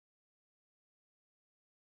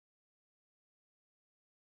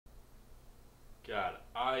God,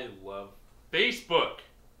 I love Facebook.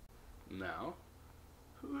 Now,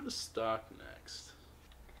 who to stalk next?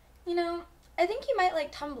 You know, I think you might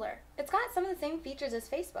like Tumblr. It's got some of the same features as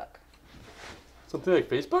Facebook. Something like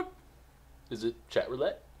Facebook? Is it chat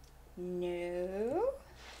roulette? No.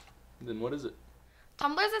 Then what is it?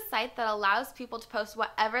 Tumblr is a site that allows people to post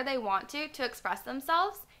whatever they want to express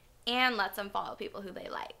themselves and lets them follow people who they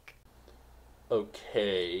like.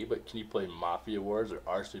 Okay, but can you play Mafia Wars or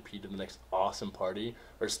RSVP to the next awesome party?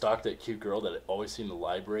 Or stalk that cute girl that I always see in the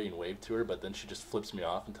library and wave to her, but then she just flips me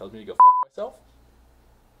off and tells me to go fuck myself?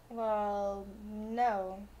 Well,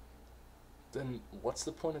 no. Then what's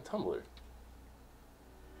the point of Tumblr?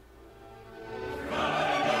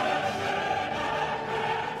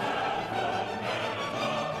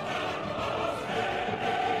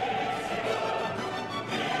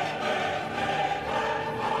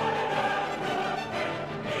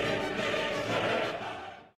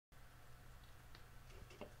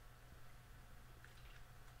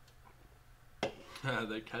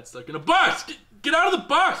 That cat's stuck in a box! Get out of the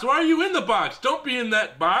box! Why are you in the box? Don't be in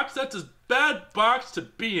that box! That's a bad box to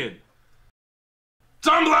be in.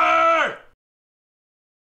 Tumblr!